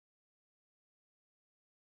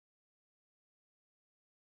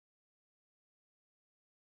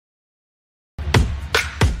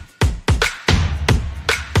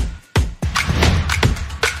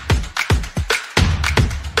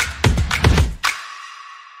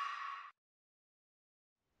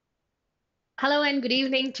Hello and good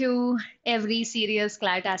evening to every serious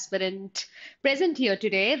CLAT aspirant present here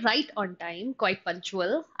today, right on time, quite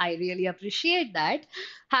punctual. I really appreciate that.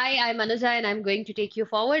 Hi, I'm Anuja and I'm going to take you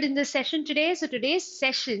forward in this session today. So today's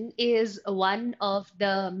session is one of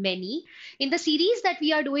the many in the series that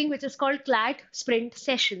we are doing, which is called CLAT Sprint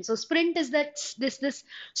Session. So sprint is this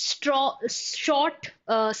short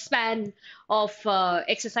span of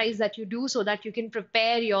exercise that you do so that you can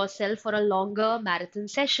prepare yourself for a longer marathon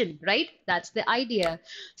session, right? That's the idea.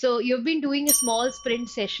 So you've been doing a small sprint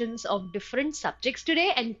sessions of different subjects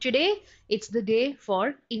today, and today it's the day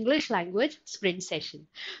for English language sprint session.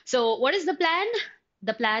 So what is the plan?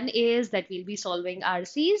 The plan is that we'll be solving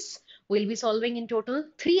RCs. We'll be solving in total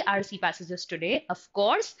three RC passages today. Of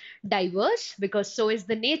course, diverse because so is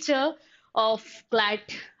the nature of CLAT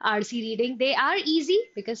RC reading. They are easy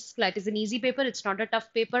because CLAT is an easy paper. It's not a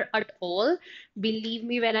tough paper at all. Believe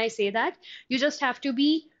me when I say that. You just have to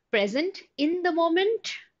be present in the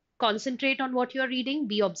moment, concentrate on what you're reading,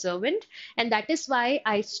 be observant. And that is why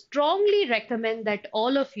I strongly recommend that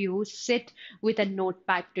all of you sit with a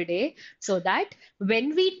notepad today so that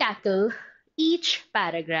when we tackle each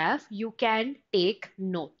paragraph, you can take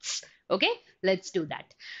notes. Okay, let's do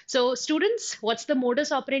that. So, students, what's the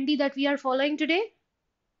modus operandi that we are following today?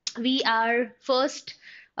 We are first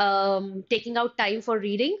taking out time for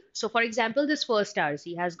reading. So, for example, this first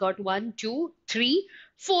RC has got one, two, three,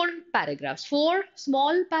 four paragraphs, four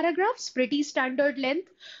small paragraphs, pretty standard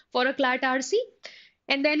length for a CLAT RC.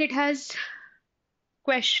 And then it has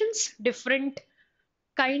questions, different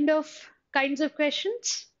kinds of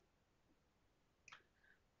questions.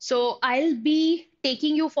 So I'll be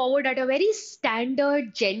taking you forward at a very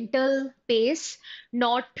standard, gentle pace,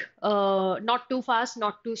 not too fast,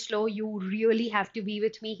 not too slow. You really have to be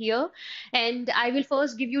with me here. And I will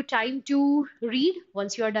first give you time to read.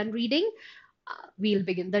 Once you are done reading, we'll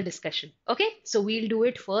begin the discussion. Okay, so we'll do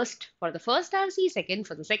it first for the first RC, second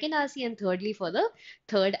for the second RC, and thirdly for the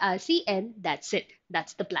third RC, and that's it.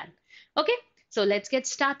 That's the plan. Okay, so let's get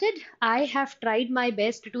started. I have tried my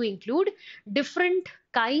best to include different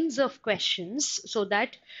kinds of questions so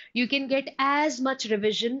that you can get as much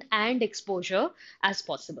revision and exposure as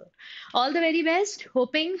possible. All the very best,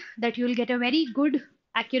 hoping that you'll get a very good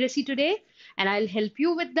accuracy today, and I'll help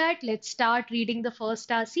you with that. Let's start reading the first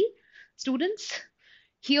RC. Students,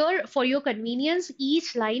 here for your convenience,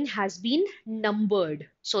 each line has been numbered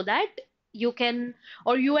so that you can,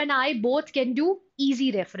 or you and I both can do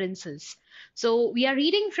easy references. So we are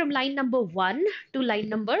reading from line number 1 to line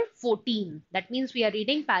number 14. That means we are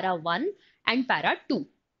reading para 1 and para 2.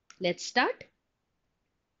 Let's start.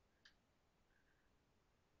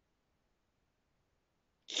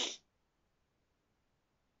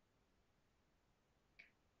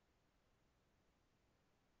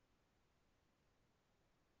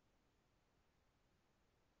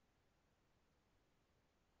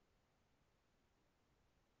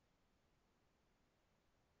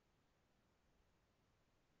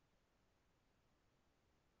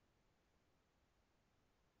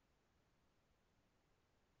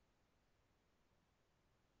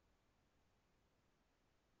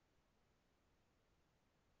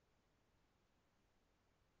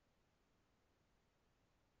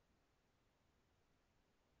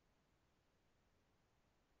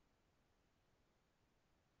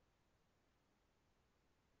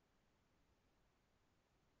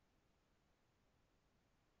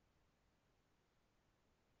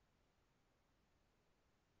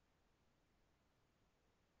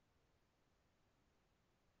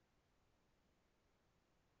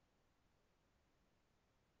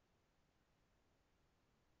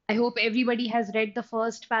 I hope everybody has read the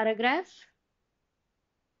first paragraph.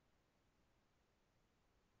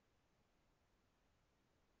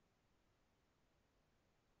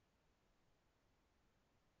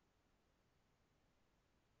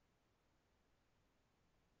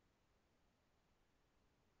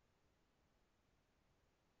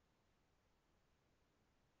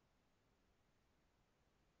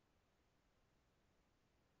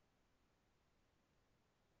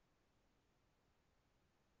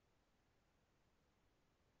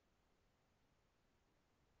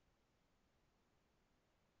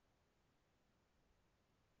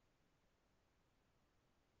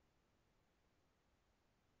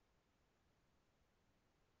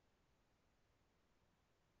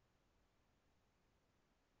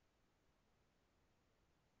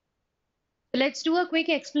 Let's do a quick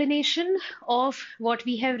explanation of what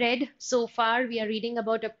we have read so far. We are reading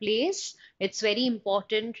about a place. It's very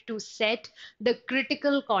important to set the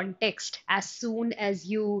critical context as soon as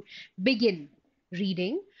you begin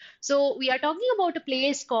reading. So we are talking about a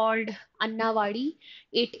place called Annavadi.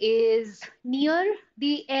 It is near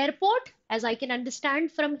the airport, as I can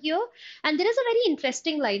understand from here. And there is a very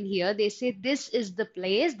interesting line here. They say this is the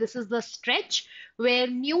place, this is the stretch where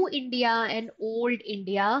New India and Old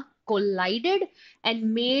India collided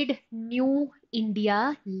and made New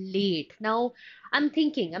India late. Now, I'm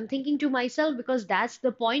thinking to myself because that's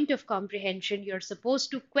the point of comprehension. You're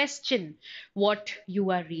supposed to question what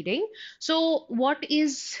you are reading. So, what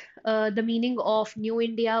is the meaning of New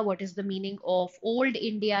India? What is the meaning of Old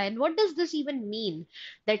India? And what does this even mean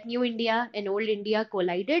that New India and Old India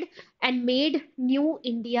collided and made New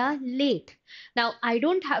India late? Now, I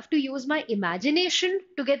don't have to use my imagination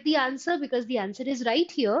to get the answer because the answer is right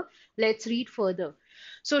here. Let's read further.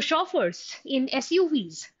 So, chauffeurs in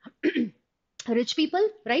SUVs, rich people,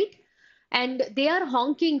 right? And they are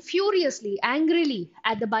honking furiously, angrily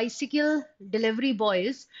at the bicycle delivery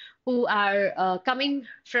boys who are coming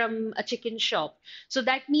from a chicken shop. So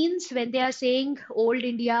that means when they are saying old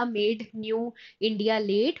India made new India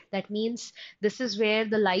late, that means this is where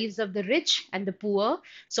the lives of the rich and the poor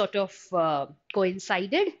sort of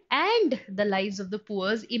coincided, and the lives of the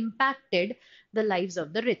poor impacted the lives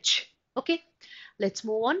of the rich. Okay, let's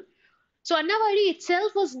move on. So Annavadi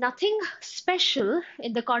itself was nothing special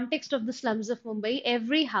in the context of the slums of Mumbai.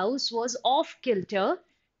 Every house was off kilter.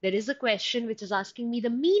 There is a question which is asking me the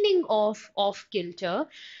meaning of off kilter.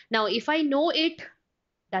 Now, if I know it,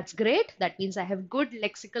 that's great. That means I have good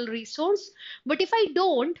lexical resource. But if I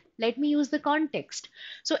don't, let me use the context.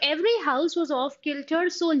 So every house was off kilter,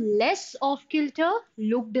 so less off kilter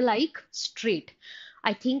looked like straight.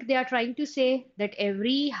 I think they are trying to say that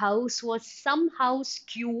every house was somehow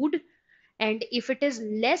skewed, and if it is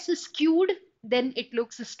less skewed, then it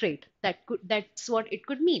looks straight. That's what it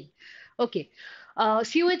could mean. Okay.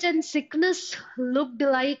 Sewage and sickness looked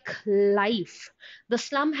like life. The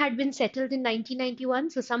slum had been settled in 1991,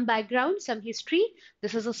 so some background, some history.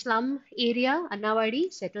 This is a slum area,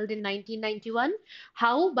 Annavadi, settled in 1991.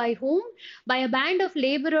 How? By whom? By a band of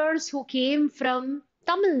laborers who came from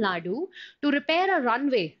Tamil Nadu to repair a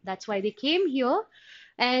runway. That's why they came here,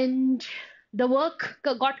 and the work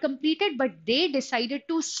got completed, but they decided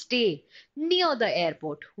to stay near the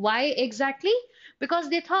airport. Why exactly? Because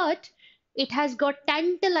they thought it has got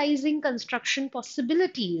tantalizing construction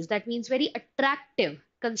possibilities. That means very attractive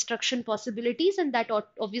construction possibilities, and that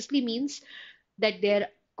obviously means that there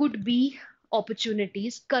could be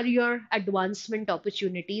opportunities, career advancement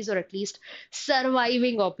opportunities, or at least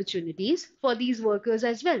surviving opportunities for these workers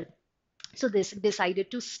as well. So they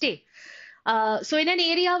decided to stay. So in an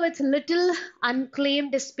area with little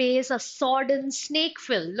unclaimed space, a sodden snake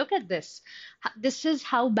fill. Look at this. This is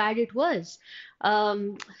how bad it was.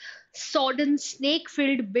 Um, Sodden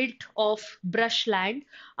snake-filled bit of brushland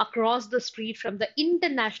across the street from the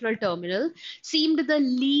international terminal seemed the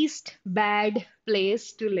least bad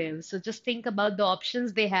place to live. So just think about the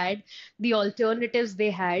options they had, the alternatives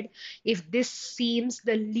they had. If this seems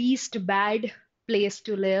the least bad place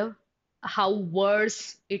to live, how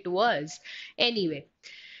worse it was. Anyway,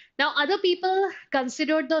 now other people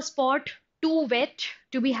considered the spot too wet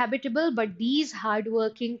to be habitable, but these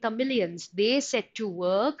hardworking Tamilians, they set to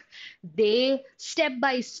work. They step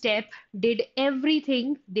by step did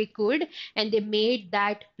everything they could, and they made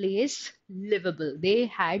that place livable. They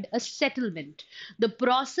had a settlement. The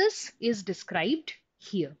process is described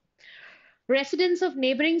here. Residents of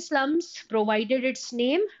neighboring slums provided its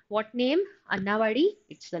name. What name? Annavadi.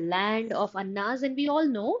 It's the land of Annas, and we all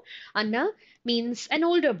know Anna means an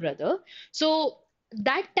older brother. So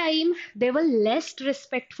that time there were less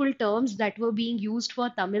respectful terms that were being used for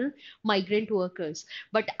Tamil migrant workers.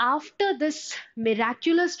 But after this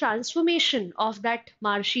miraculous transformation of that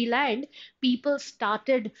marshy land, people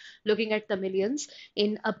started looking at Tamilians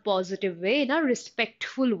in a positive way, in a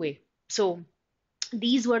respectful way. So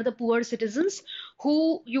these were the poor citizens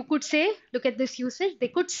who, you could say, look at this usage, they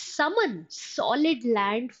could summon solid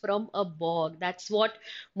land from a bog. That's what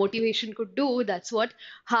motivation could do. That's what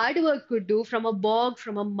hard work could do. From a bog,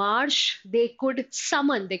 from a marsh, they could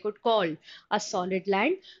summon, they could call a solid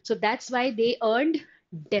land. So that's why they earned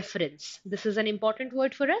deference. This is an important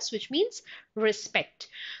word for us, which means respect.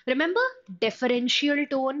 Remember, deferential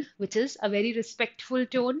tone, which is a very respectful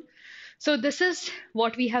tone. So this is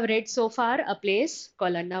what we have read so far, a place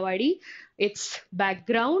called Annavadi, its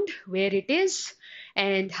background, where it is,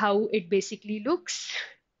 and how it basically looks,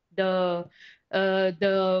 the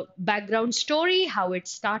the background story, how it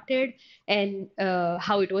started, and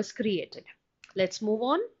how it was created. Let's move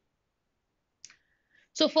on.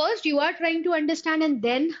 So first you are trying to understand, and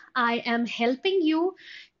then I am helping you.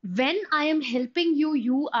 When I am helping you,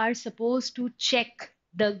 you are supposed to check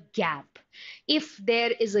the gap. If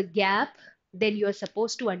there is a gap, then you are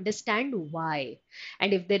supposed to understand why.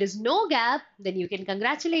 And if there is no gap, then you can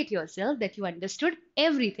congratulate yourself that you understood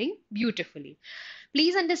everything beautifully.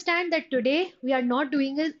 Please understand that today we are not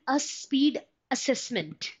doing a speed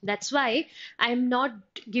assessment. That's why I'm not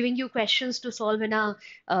giving you questions to solve in a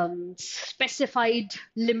specified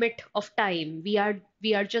limit of time. We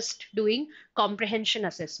are just doing comprehension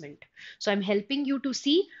assessment. So I'm helping you to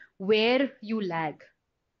see where you lag.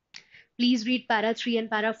 Please read para 3 and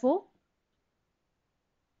para 4.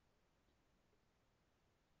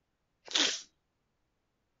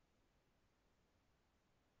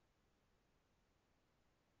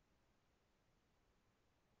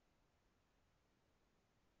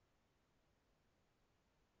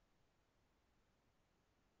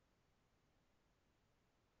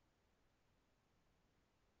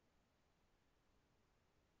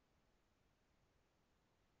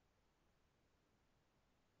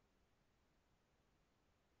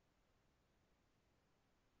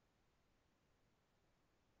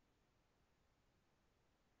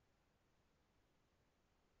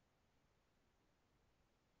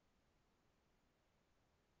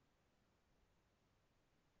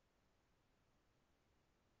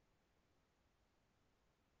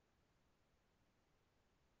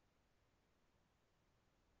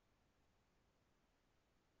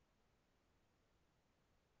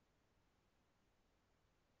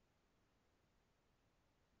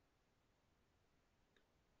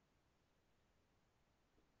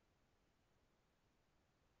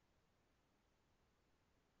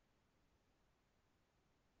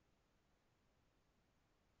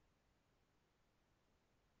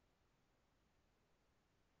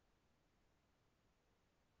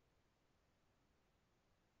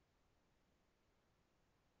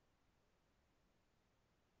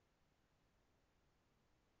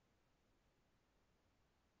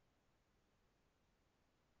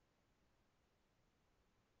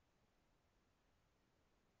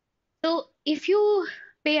 So, if you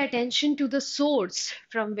pay attention to the source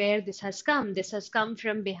from where this has come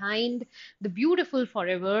from behind the beautiful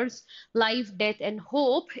forevers, life, death, and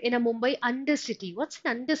hope in a Mumbai undercity. What's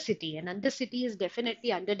an undercity? An undercity is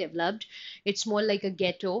definitely underdeveloped. It's more like a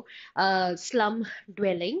ghetto, slum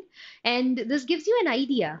dwelling. And this gives you an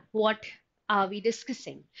idea what are we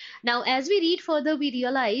discussing. Now, as we read further, we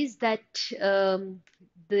realize that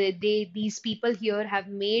these people here have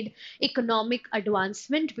made economic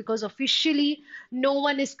advancement because officially no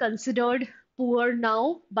one is considered poor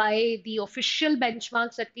now by the official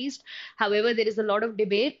benchmarks at least. However, there is a lot of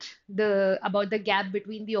debate about the gap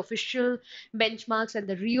between the official benchmarks and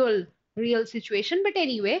the real situation. But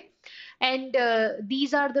anyway, and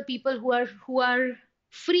these are the people who are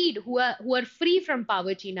freed, who are free from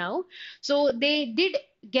poverty now. So they did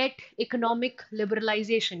get economic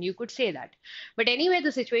liberalization, you could say that. But anyway,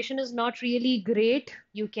 the situation is not really great.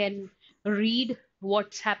 You can read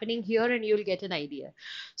what's happening here and you'll get an idea.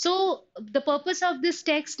 So the purpose of this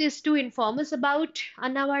text is to inform us about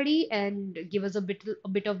Annawadi and give us a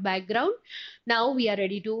bit of background. Now we are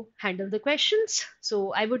ready to handle the questions.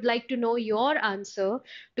 So I would like to know your answer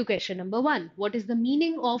to question number 1. What is the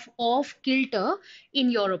meaning of off kilter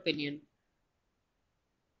in your opinion?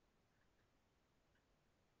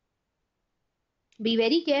 Be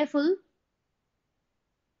very careful.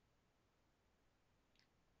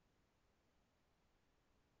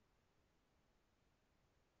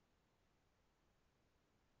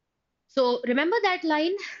 So remember that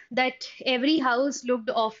line that every house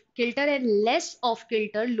looked off kilter and less off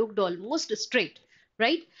kilter looked almost straight,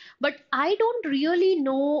 right? But I don't really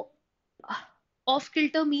know off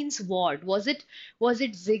kilter means what? Was it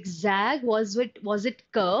zigzag? Was it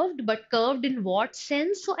curved? But curved in what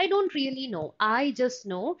sense? So I don't really know. I just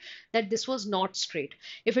know that this was not straight.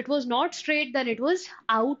 If it was not straight, then it was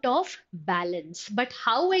out of balance. But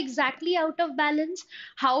how exactly out of balance?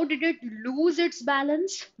 How did it lose its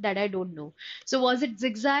balance? That I don't know. So was it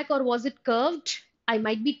zigzag or was it curved? I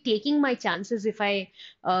might be taking my chances if I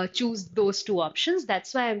choose those two options.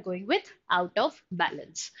 That's why I'm going with out of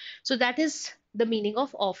balance. So that is the meaning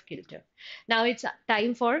of off kilter. Now it's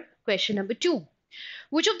time for question number 2.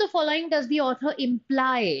 Which of the following does the author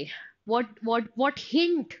imply? What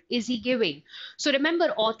hint is he giving? So remember,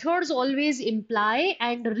 authors always imply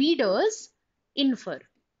and infer.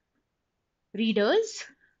 Readers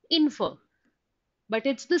infer, but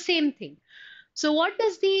it's the same thing. So what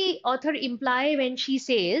does the author imply when she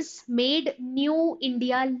says made new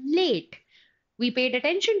India late? We paid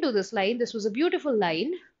attention to this line. This was a beautiful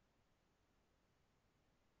line.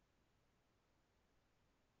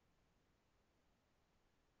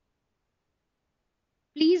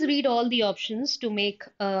 Please read all the options to make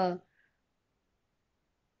a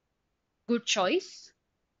good choice.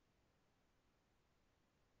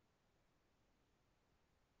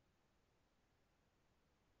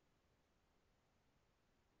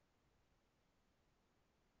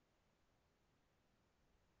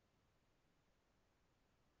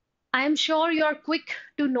 I am sure you're quick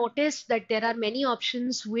to notice that there are many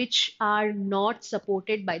options which are not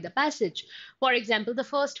supported by the passage. For example, the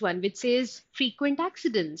first one, which says frequent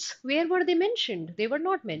accidents. Where were they mentioned? They were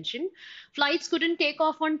not mentioned. Flights couldn't take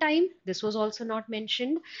off on time. This was also not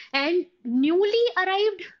mentioned. And newly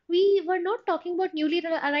arrived, we were not talking about newly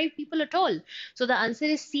arrived people at all. So the answer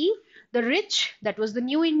is C. The rich, that was the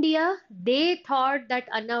new India, they thought that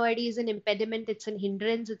Annavadi is an impediment, it's an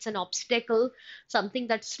hindrance, it's an obstacle, something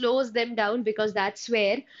that slows them down because that's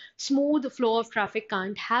where smooth flow of traffic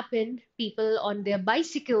can't happen. People on their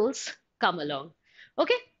bicycles come along.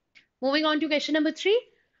 Okay, moving on to question number three.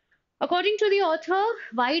 According to the author,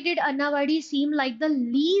 why did Annavadi seem like the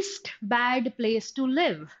least bad place to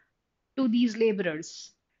live to these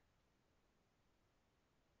laborers?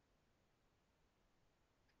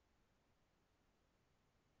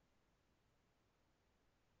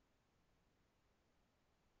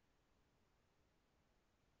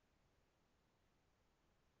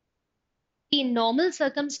 In normal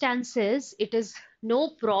circumstances, it is no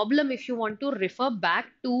problem if you want to refer back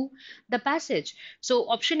to the passage. So,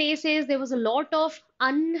 option A says there was a lot of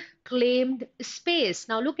unclaimed space.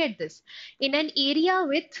 Now, look at this. In an area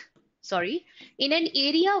with, sorry, in an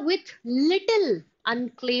area with little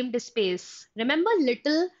unclaimed space. Remember,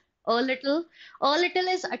 little, a little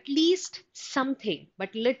is at least something,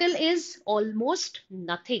 but little is almost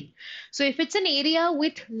nothing. So, if it's an area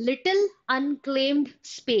with little unclaimed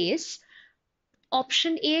space,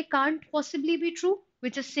 option A can't possibly be true,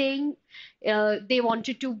 which is saying they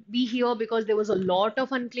wanted to be here because there was a lot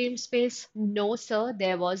of unclaimed space. No, sir,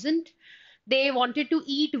 there wasn't. They wanted to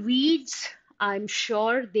eat weeds. I'm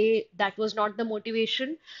sure that was not the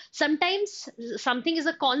motivation. Sometimes something is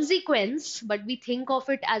a consequence, but we think of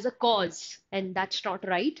it as a cause, and that's not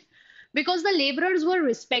right. Because the laborers were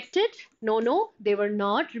respected? No, no, they were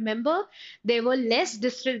not. Remember, there were less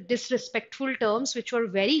disrespectful terms which were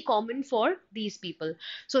very common for these people.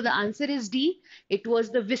 So the answer is D. It was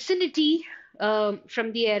the vicinity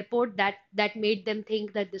from the airport that made them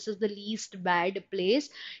think that this is the least bad place.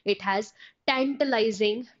 It has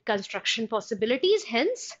tantalizing construction possibilities,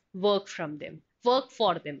 hence work for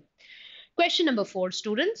them. Question number four,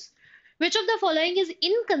 students. Which of the following is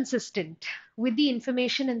inconsistent with the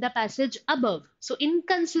information in the passage above? So,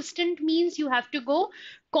 inconsistent means you have to go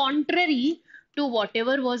contrary to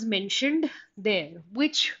whatever was mentioned there,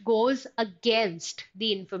 which goes against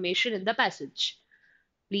the information in the passage.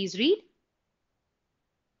 Please read.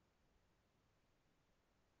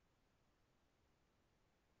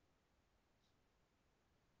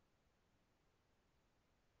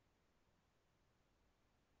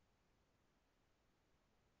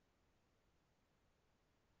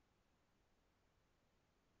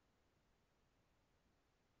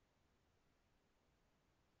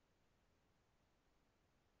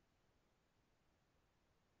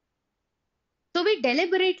 So we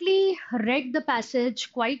deliberately read the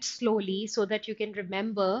passage quite slowly so that you can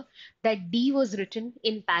remember that D was written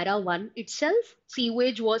in para 1 itself.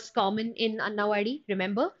 Sewage was common in Annavadi,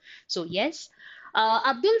 remember? So yes.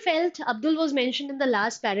 Abdul was mentioned in the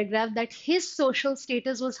last paragraph that his social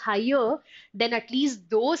status was higher than at least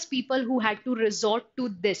those people who had to resort to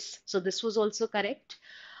this. So this was also correct.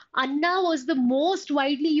 Anna was the most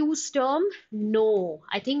widely used term. No,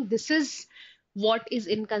 I think this is what is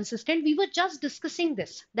inconsistent. We were just discussing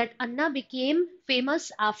this that Anna became famous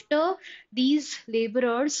after these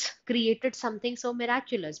laborers created something so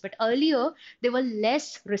miraculous. But earlier, there were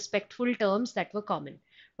less respectful terms that were common.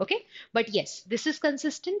 Okay, but yes, this is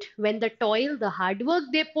consistent. When the toil, the hard work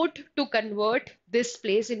they put to convert this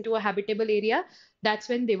place into a habitable area, that's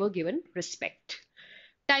when they were given respect.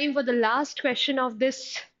 Time for the last question of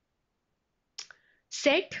this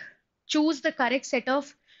set. Choose the correct set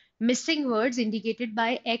of missing words indicated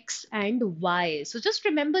by X and Y. So just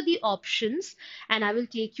remember the options and I will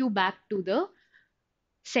take you back to the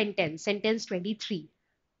sentence. Sentence 23.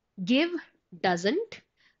 Give doesn't.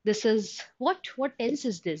 This is what tense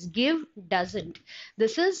is this? Give doesn't.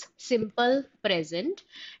 This is simple present.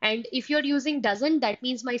 And if you're using doesn't, that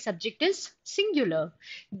means my subject is singular.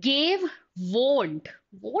 Gave won't.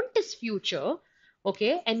 Won't is future.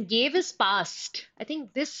 Okay, and gave is past. I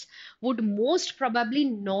think this would most probably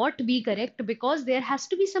not be correct because there has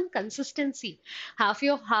to be some consistency. Half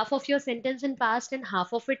of your sentence in past and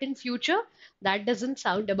half of it in future, that doesn't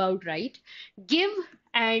sound about right. Give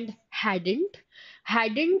and hadn't.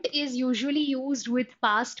 Hadn't is usually used with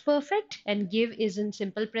past perfect and give is in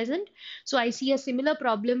simple present. So I see a similar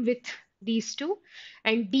problem with these two.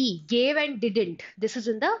 And D, gave and didn't. This is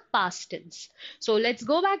in the past tense. So let's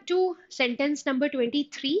go back to sentence number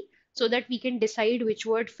 23 so that we can decide which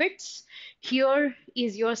word fits. Here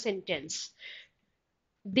is your sentence.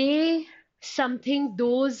 They something,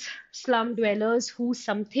 those slum dwellers who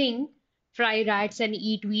something fry rats and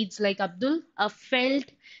eat weeds like Abdul, a felt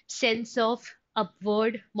sense of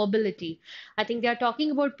upward mobility. I think they are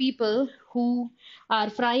talking about people who are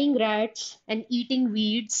frying rats and eating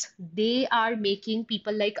weeds. They are making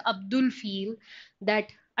people like Abdul feel that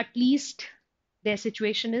at least their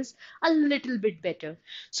situation is a little bit better.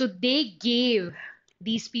 So they gave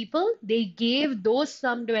those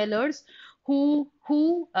slum dwellers who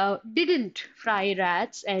didn't fry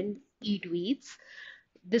rats and eat weeds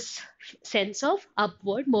this sense of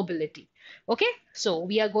upward mobility. Okay, so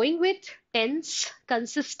we are going with tense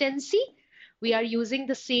consistency. We are using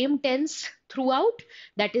the same tense throughout.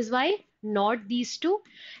 That is why not these two.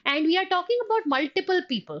 And we are talking about multiple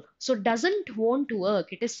people. So doesn't won't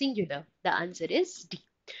work. It is singular. The answer is D.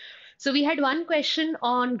 So we had one question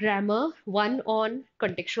on grammar, one on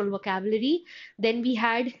contextual vocabulary. Then we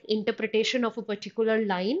had interpretation of a particular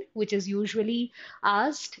line, which is usually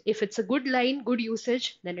asked. If it's a good line, good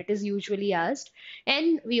usage, then it is usually asked.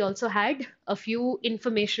 And we also had a few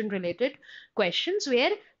information related questions where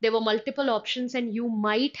there were multiple options and you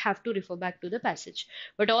might have to refer back to the passage.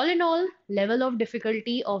 But all in all, level of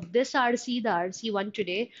difficulty of this RC, the RC1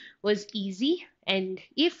 today, was easy. And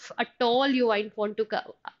if at all you might want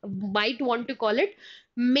to call it,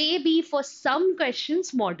 maybe for some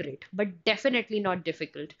questions moderate, but definitely not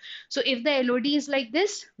difficult. So if the LOD is like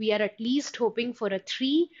this, we are at least hoping for a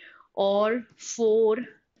 3 or 4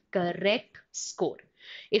 correct score.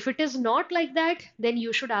 If it is not like that, then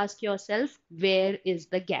you should ask yourself, where is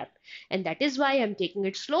the gap? And that is why I'm taking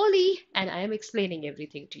it slowly and I am explaining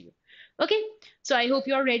everything to you. Okay, so I hope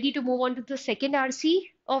you're ready to move on to the second RC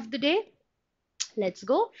of the day. Let's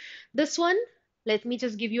go. This one, let me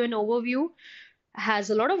just give you an overview, has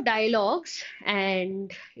a lot of dialogues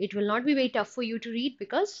and it will not be very tough for you to read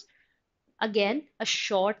because, again, a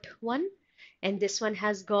short one. And this one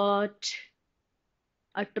has got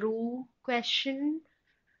a true question,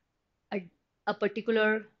 a, a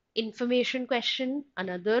particular information question,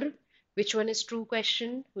 another, which one is true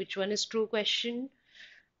question, which one is true question,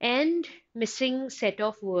 and missing set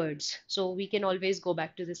of words. So we can always go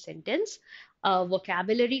back to the sentence. A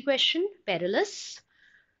vocabulary question, perilous,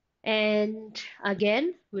 and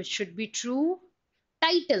again, which should be true.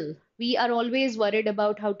 Title. We are always worried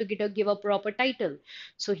about how to give a proper title.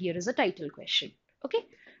 So here is a title question. Okay.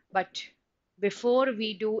 But before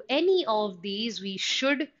we do any of these, we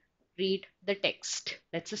should read the text.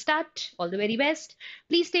 Let's start. All the very best.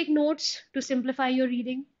 Please take notes to simplify your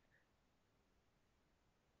reading.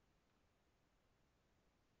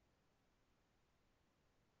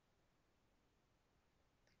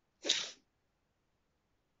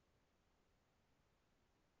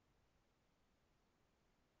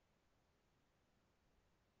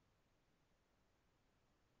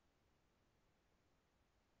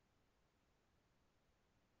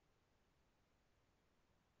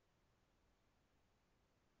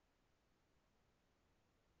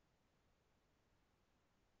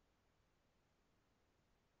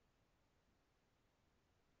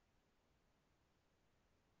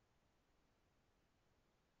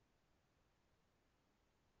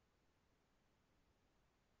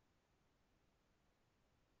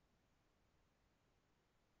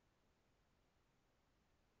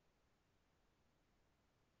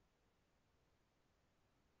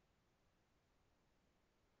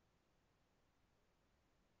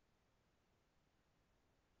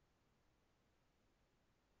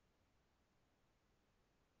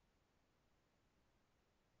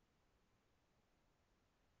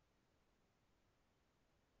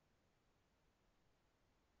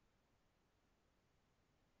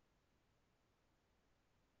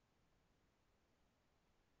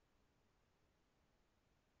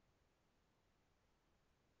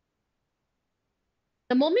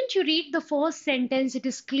 The moment you read the first sentence, it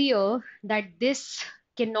is clear that this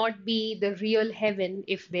cannot be the real heaven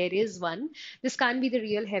if there is one. This can't be the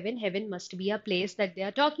real heaven. Heaven must be a place that they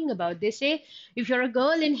are talking about. They say if you're a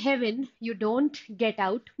girl in heaven, you don't get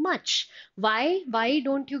out much. Why? Why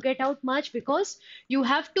don't you get out much? Because you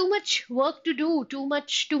have too much work to do, too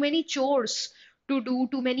many chores to do,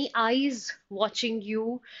 too many eyes watching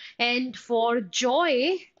you. And for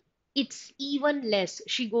joy, it's even less.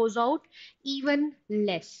 She goes out even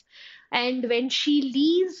less. And when she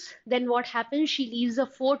leaves, then what happens? She leaves a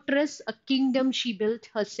fortress, a kingdom she built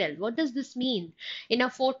herself. What does this mean? In a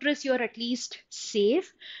fortress, you're at least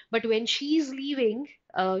safe. But when she's leaving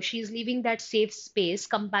that safe space,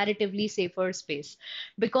 comparatively safer space.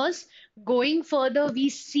 Because going further, we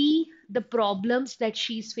see the problems that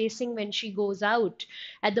she's facing when she goes out.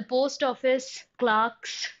 At the post office,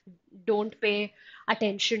 clerks don't pay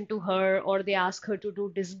attention to her, or they ask her to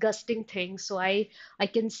do disgusting things. So I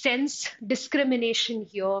can sense discrimination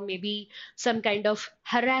here, maybe some kind of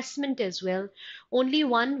harassment as well. Only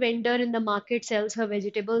one vendor in the market sells her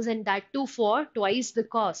vegetables, and that too for twice the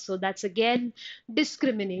cost. So that's again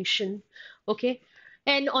discrimination. Okay.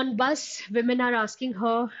 And on bus, women are asking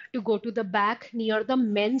her to go to the back near the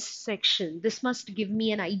men's section. This must give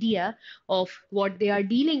me an idea of what they are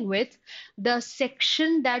dealing with. The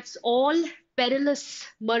section that's all perilous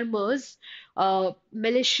murmurs,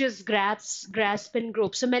 malicious grasp and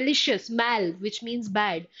grope. So malicious, mal, which means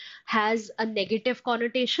bad, has a negative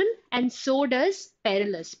connotation, and so does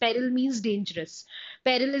perilous. Peril means dangerous.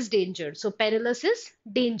 Peril is danger. So perilous is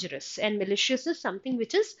dangerous, and malicious is something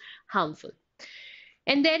which is harmful.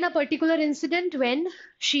 And then a particular incident when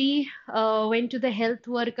she went to the health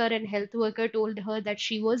worker, and health worker told her that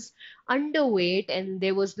she was underweight, and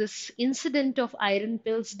there was this incident of iron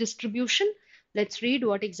pills distribution. Let's read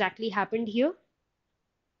what exactly happened here.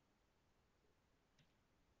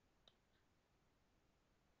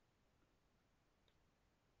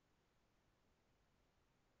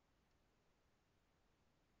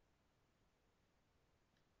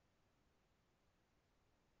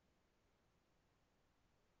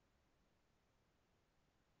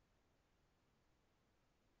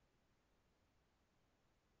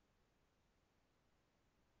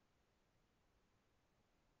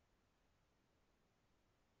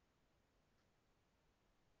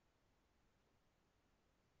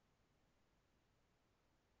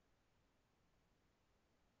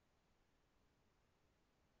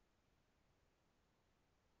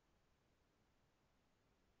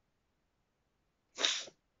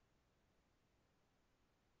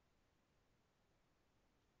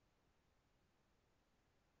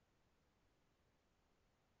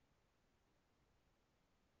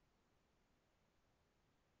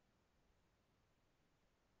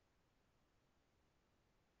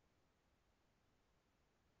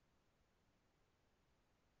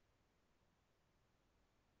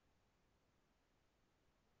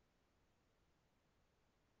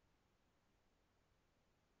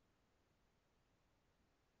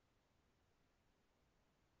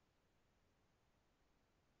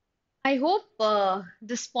 I hope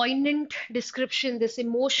this poignant description, this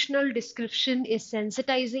emotional description, is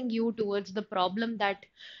sensitizing you towards the problem that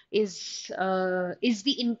is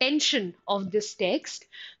the intention of this text.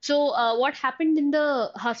 So, what happened in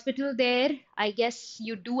the hospital there? I guess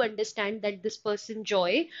you do understand that this person,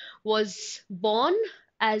 Joy, was born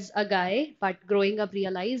as a guy, but growing up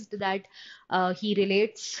realized that he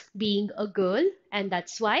relates being a girl, and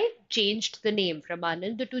that's why changed the name from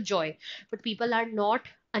Anand to Joy. But people are not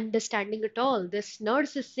understanding at all. This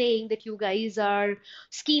nurse is saying that you guys are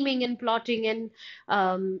scheming and plotting, and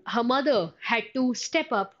her mother had to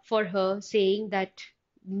step up for her, saying that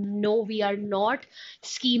no, we are not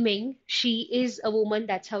scheming. She is a woman,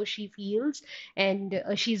 that's how she feels, and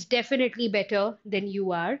she's definitely better than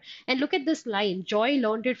you are. And look at this line, Joy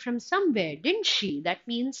learned it from somewhere, didn't she? That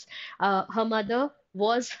means her mother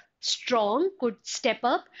was strong, could step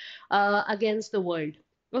up against the world.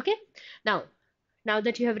 Okay, now now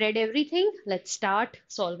that you have read everything, let's start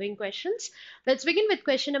solving questions. Let's begin with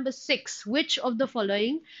question number 6. Which of the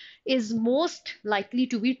following is most likely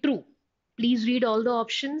to be true? Please read all the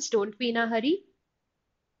options. Don't be in a hurry.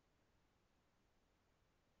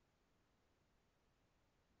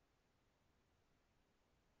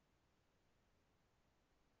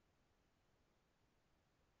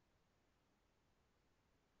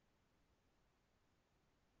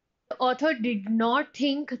 The author did not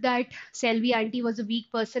think that Selvi Auntie was a weak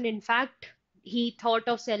person. In fact, He thought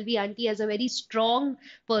of Selvi auntie as a very strong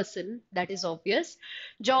person, that is obvious.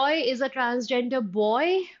 Joy is a transgender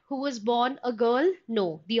boy who was born a girl.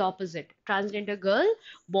 No, the opposite. Transgender girl,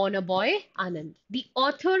 born a boy, Anand. The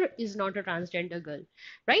author is not a transgender girl,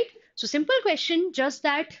 right? So, simple question, just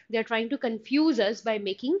that they're trying to confuse us by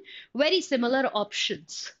making very similar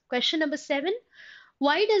options. Question number 7.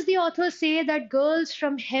 Why does the author say that girls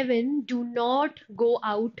from heaven do not go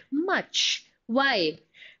out much? Why?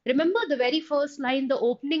 Remember the very first line, the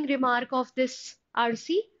opening remark of this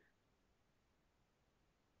RC?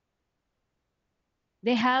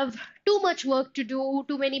 They have too much work to do,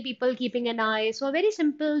 too many people keeping an eye. So, a very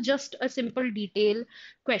simple, just a simple detail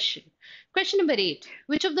question. Question number 8.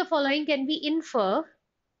 Which of the following can we infer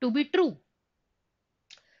to be true?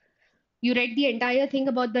 You read the entire thing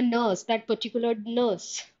about the nurse, that particular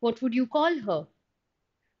nurse. What would you call her?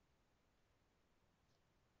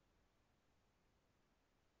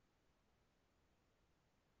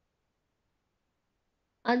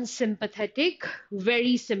 Unsympathetic,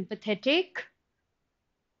 very sympathetic,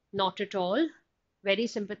 not at all. Very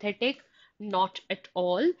sympathetic, not at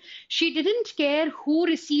all. She didn't care who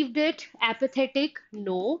received it. Apathetic,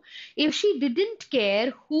 no. If she didn't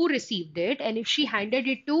care who received it and if she handed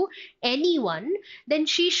it to anyone, then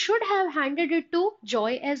she should have handed it to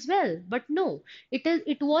Joy as well. But no,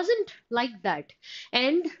 it wasn't like that.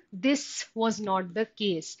 And this was not the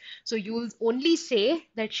case. So you'll only say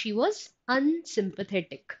that she was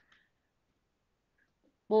unsympathetic.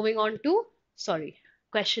 Moving on to, sorry,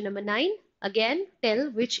 question number 9. Again, tell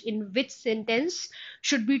which sentence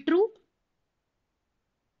should be true.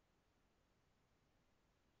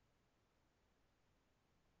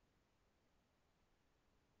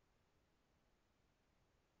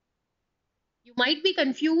 You might be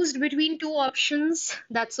confused between two options.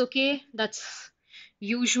 That's okay. That's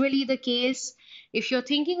usually the case. If you're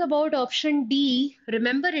thinking about option D,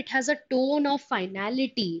 remember it has a tone of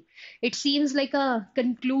finality. It seems like a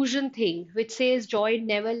conclusion thing, which says Joy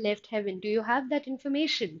never left heaven. Do you have that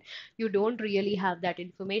information? You don't really have that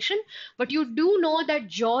information, but you do know that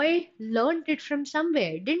Joy learned it from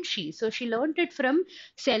somewhere, didn't she? So she learned it from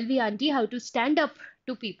Selvi auntie how to stand up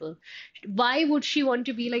to people. Why would she want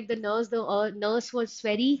to be like the nurse? The nurse was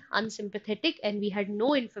very unsympathetic, and we had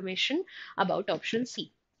no information about option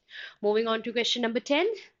C. Moving on to question number 10,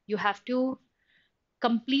 you have to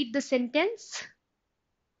complete the sentence.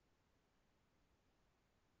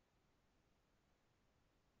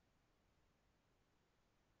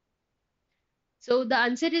 So the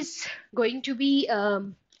answer is going to be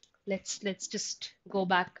let's just go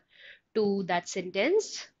back to that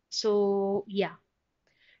sentence. So yeah,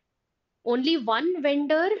 only one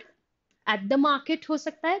vendor at the market हो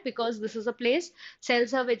सकता है because this is a place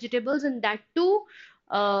sells her vegetables and that too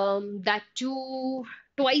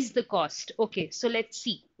twice the cost. Okay, so let's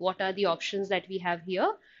see what are the options that we have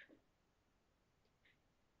here.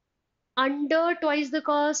 Under twice the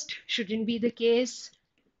cost shouldn't be the case.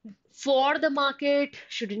 For the market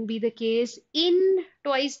shouldn't be the case. In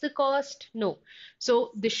twice the cost, no.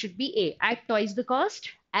 So this should be A, at twice the cost,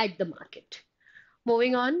 at the market.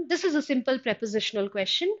 Moving on, this is a simple prepositional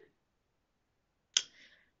question.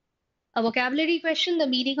 A vocabulary question, the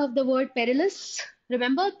meaning of the word perilous.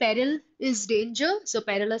 Remember, peril is danger. So,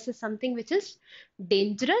 perilous is something which is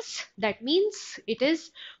dangerous. That means it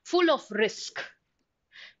is full of risk.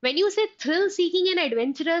 When you say thrill seeking and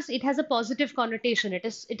adventurous, it has a positive connotation. It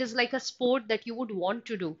is like a sport that you would want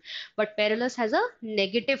to do. But perilous has a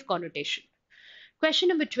negative connotation. Question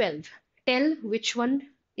number 12. Tell which one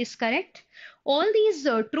is correct. All these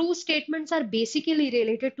true statements are basically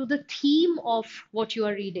related to the theme of what you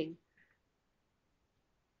are reading.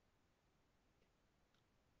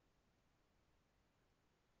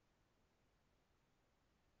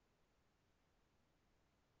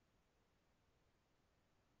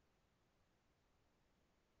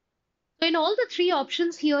 So in all the three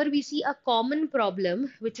options here, we see a common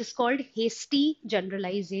problem, which is called hasty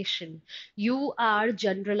generalization. You are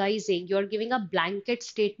generalizing, you're giving a blanket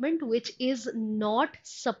statement which is not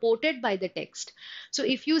supported by the text. So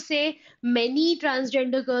if you say many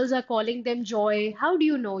transgender girls are calling them joy, how do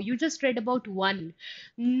you know? You just read about one.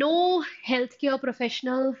 No healthcare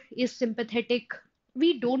professional is sympathetic.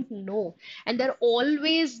 We don't know. And they're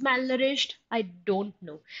always malnourished. I don't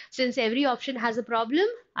know. Since every option has a problem,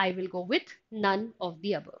 I will go with none of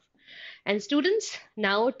the above. And students,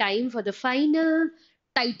 now time for the final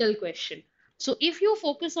title question. So if you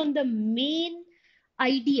focus on the main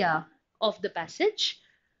idea of the passage,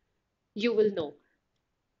 you will know.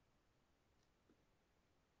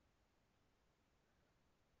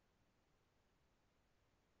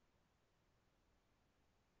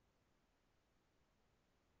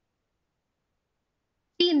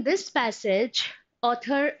 In this passage,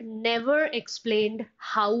 author never explained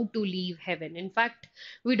how to leave heaven. In fact,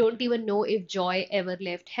 we don't even know if Joy ever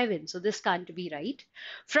left heaven, so this can't be right.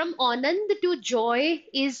 From Anand to Joy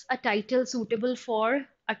is a title suitable for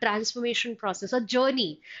a transformation process, a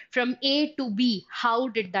journey from A to B. How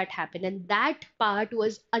did that happen? And that part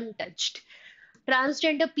was untouched.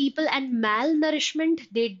 Transgender people and malnourishment,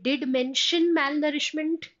 they did mention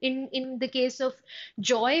malnourishment in the case of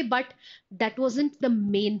Joy, but that wasn't the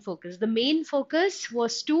main focus. The main focus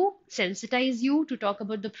was to sensitize you, to talk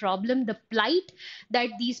about the problem, the plight that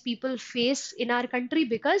these people face in our country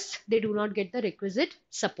because they do not get the requisite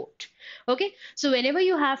support. Okay, so whenever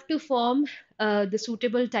you have to form the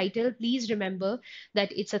suitable title, please remember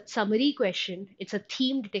that it's a summary question, it's a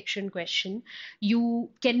theme detection question.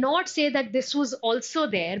 You cannot say that this was also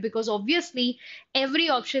there because obviously every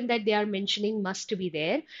option that they are mentioning must be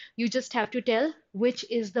there. You just have to tell which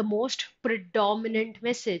is the most predominant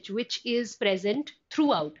message, which is present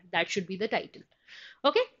throughout. That should be the title.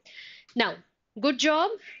 Okay, now, good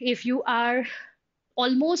job if you are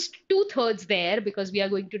almost two-thirds there because we are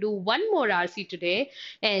going to do one more RC today.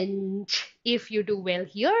 And if you do well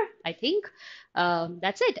here, I think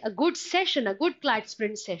that's it. A good session, a good CLAT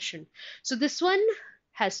sprint session. So this one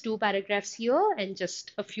has two paragraphs here and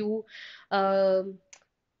just a few um,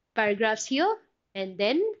 paragraphs here. And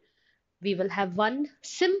then we will have one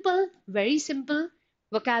simple, very simple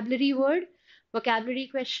vocabulary word, vocabulary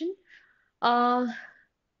question. Uh,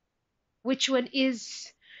 which one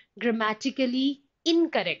is grammatically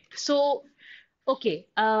incorrect. So, okay,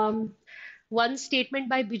 one statement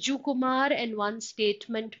by Biju Kumar and one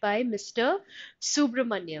statement by Mr.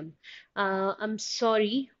 Subramaniam. I'm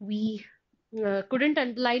sorry, we couldn't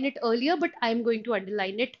underline it earlier, but I'm going to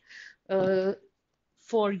underline it uh,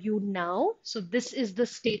 for you now. So, this is the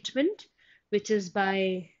statement which is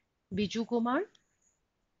by Biju Kumar,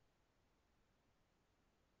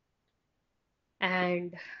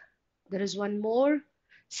 and there is one more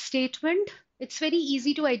statement. It's very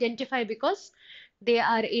easy to identify because they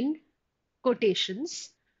are in quotations.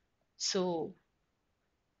 So,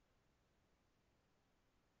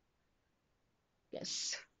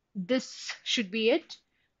 yes, this should be it.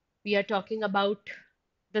 We are talking about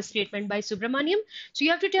the statement by Subramaniam. So,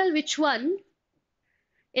 you have to tell which one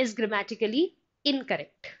is grammatically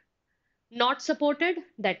incorrect. Not supported,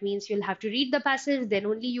 that means you'll have to read the passage, then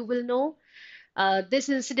only you will know. This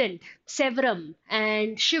incident, Severam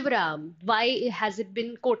and Shivram, why has it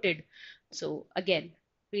been quoted? So again,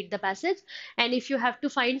 read the passage. And if you have to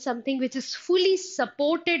find something which is fully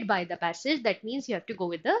supported by the passage, that means you have to go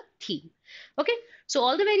with the theme. Okay, so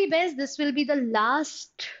all the very best. This will be the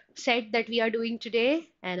last set that we are doing today,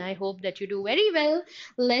 and I hope that you do very well.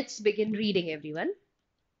 Let's begin reading, everyone.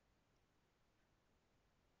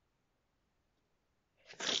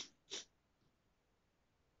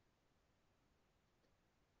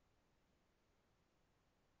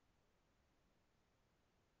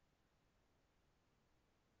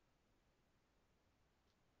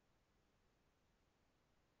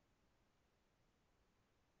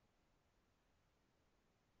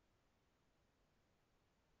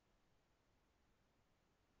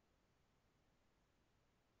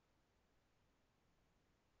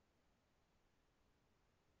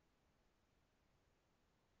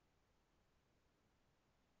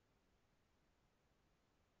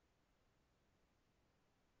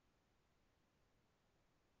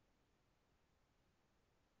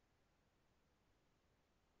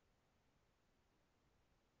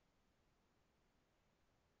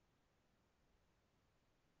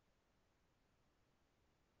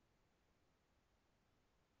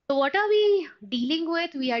 So, what are we dealing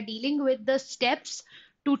with? We are dealing with the steps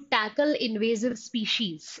to tackle invasive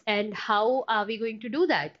species. And how are we going to do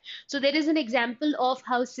that? So, there is an example of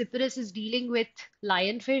how Cyprus is dealing with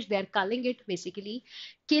lionfish. They are culling it, basically,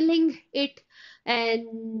 killing it.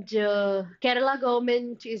 And Kerala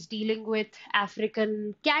government is dealing with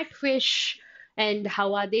African catfish. And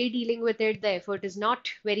how are they dealing with it? The effort is not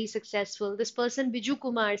very successful. This person, Biju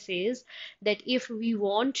Kumar, says that if we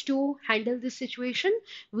want to handle this situation,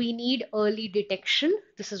 we need early detection.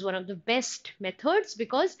 This is one of the best methods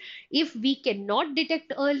because if we cannot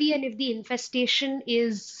detect early and if the infestation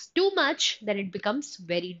is too much, then it becomes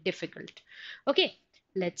very difficult. Okay,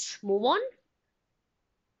 let's move on.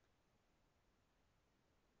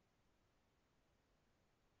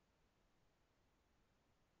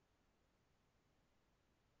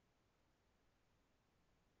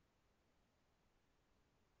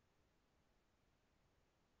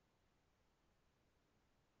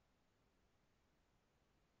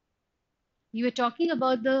 You were talking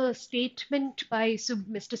about the statement by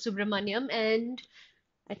Mr. Subramaniam, and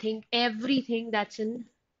I think everything that's in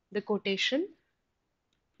the quotation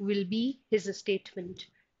will be his statement.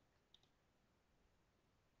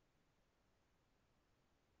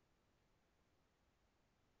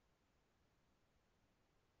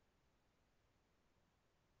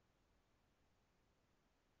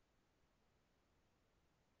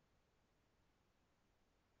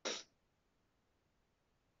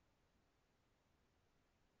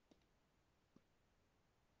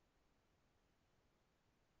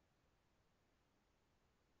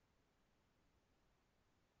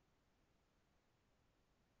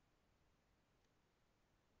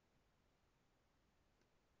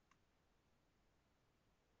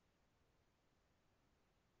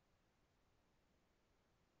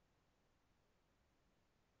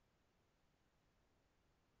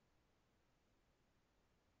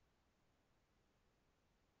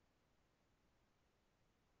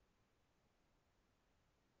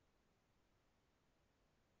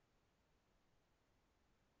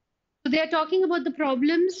 So they are talking about the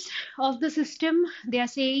problems of the system. They are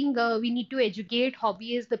saying we need to educate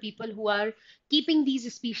hobbyists, the people who are keeping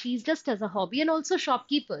these species just as a hobby, and also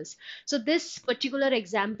shopkeepers. So this particular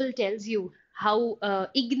example tells you how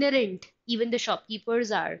ignorant even the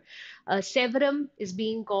shopkeepers are. Severam is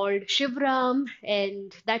being called Shivram,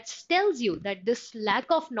 and that tells you that this lack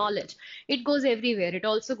of knowledge, it goes everywhere. It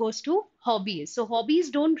also goes to hobbies. So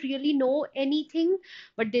hobbies don't really know anything,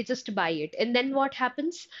 but they just buy it. And then what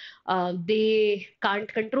happens? They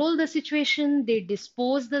can't control the situation, they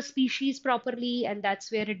dispose the species properly, and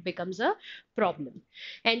that's where it becomes a problem.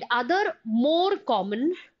 And other more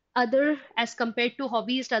common, other as compared to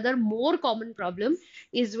hobbyist, other more common problem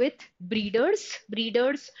is with breeders.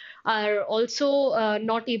 Breeders are also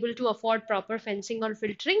not able to afford proper fencing or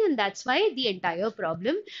filtering, and that's why the entire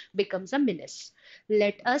problem becomes a menace.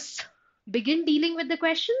 Let us begin dealing with the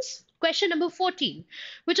questions. Question number 14.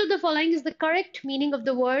 Which of the following is the correct meaning of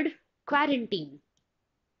the word quarantine?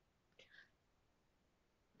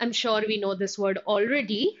 I'm sure we know this word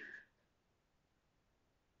already.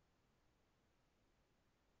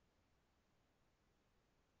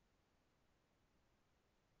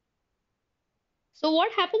 So,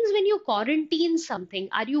 what happens when you quarantine something?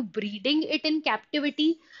 Are you breeding it in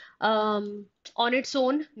captivity on its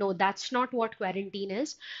own? No, that's not what quarantine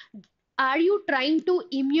is. Are you trying to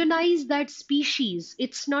immunize that species?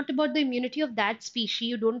 It's not about the immunity of that species.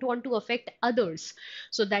 You don't want to affect others.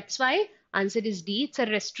 So that's why answer is D. It's a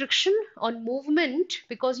restriction on movement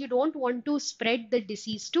because you don't want to spread the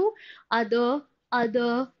disease to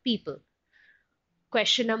other people.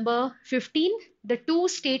 Question number 15. The two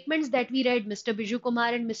statements that we read, Mr. Biju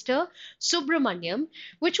Kumar and Mr. Subramaniam,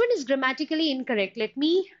 which one is grammatically incorrect? Let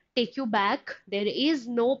me take you back. There is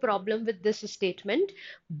no problem with this statement,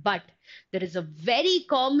 but there is a very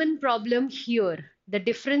common problem here. The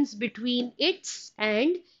difference between it's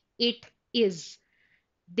and it is.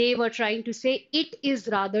 They were trying to say it is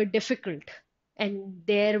rather difficult, and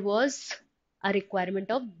there was a requirement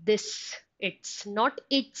of this. It's not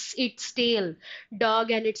its tail, dog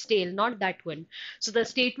and its tail, not that one. So the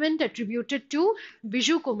statement attributed to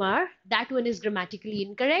Biju Kumar, that one is grammatically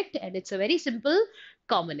incorrect, and it's a very simple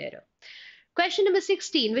common error. Question number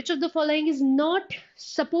 16. Which of the following is not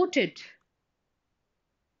supported?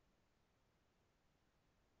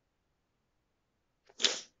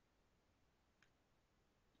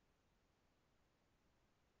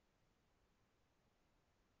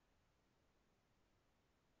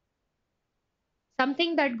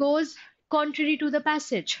 Something that goes contrary to the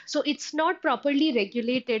passage. So it's not properly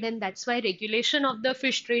regulated, and that's why regulation of the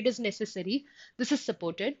fish trade is necessary. This is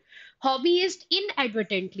supported. Hobbyist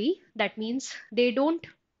inadvertently, that means they don't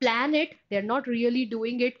plan it, they're not really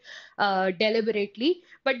doing it deliberately,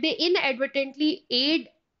 but they inadvertently aid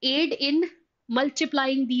in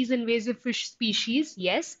multiplying these invasive fish species.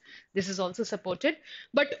 Yes, this is also supported.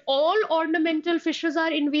 But all ornamental fishes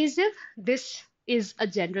are invasive. This is a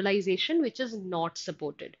generalization which is not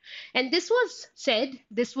supported. And this was said,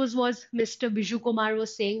 this was Mr. Biju Kumar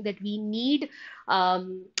was saying that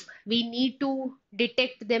um, we need to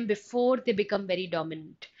detect them before they become very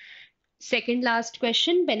dominant. Second last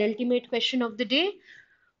question, penultimate question of the day.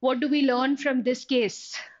 What do we learn from this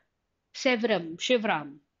case?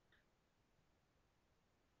 Shivram.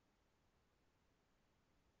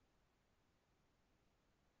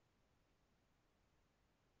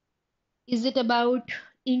 Is it about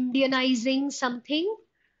Indianizing something?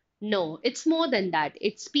 No, it's more than that.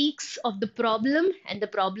 It speaks of the problem, and the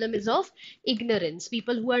problem is of ignorance.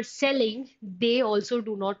 People who are selling, they also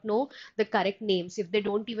do not know the correct names. If they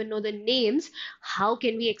don't even know the names, how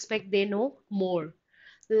can we expect they know more?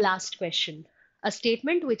 Last question. A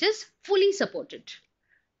statement which is fully supported.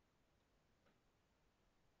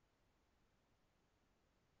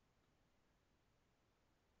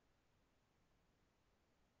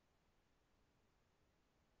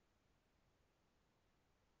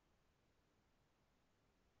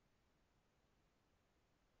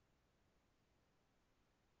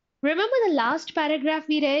 Remember the last paragraph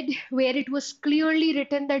we read where it was clearly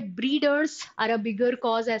written that breeders are a bigger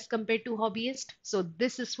cause as compared to hobbyists? So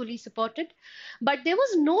this is fully supported. But there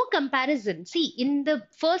was no comparison. See, in the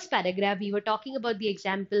first paragraph, we were talking about the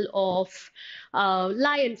example of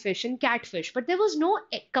lionfish and catfish, but there was no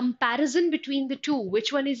comparison between the two.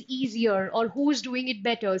 Which one is easier or who's doing it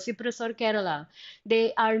better, Cyprus or Kerala?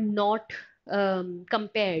 They are not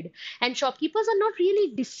compared. And shopkeepers are not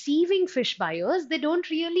really deceiving fish buyers. They don't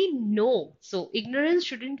really know. So ignorance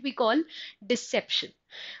shouldn't be called deception.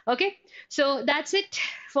 Okay, so that's it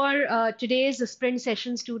for today's sprint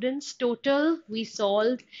session, students. Total, we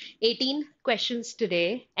solved 18 questions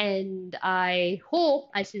today, and I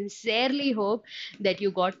sincerely hope that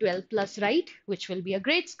you got 12 plus right, which will be a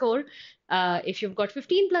great score. If you've got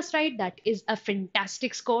 15 plus right, that is a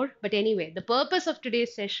fantastic score. But anyway, the purpose of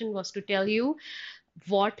today's session was to tell you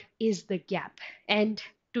what is the gap and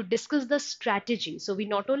to discuss the strategy. So we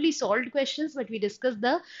not only solved questions, but we discussed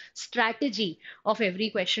the strategy of every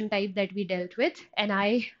question type that we dealt with. And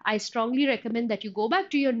I strongly recommend that you go back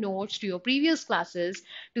to your notes, to your previous classes,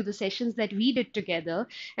 to the sessions that we did together.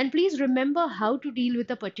 And please remember how to deal with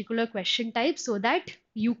a particular question type so that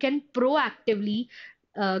you can proactively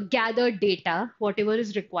gather data, whatever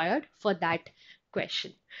is required for that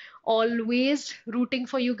question. Always rooting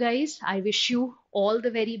for you guys. I wish you all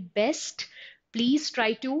the very best. Please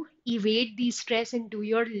try to evade the stress and do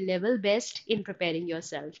your level best in preparing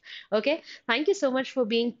yourself. Okay. Thank you so much for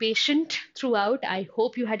being patient throughout. I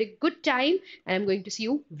hope you had a good time, and I'm going to see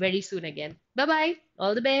you very soon again. Bye bye.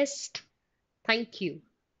 All the best. Thank you.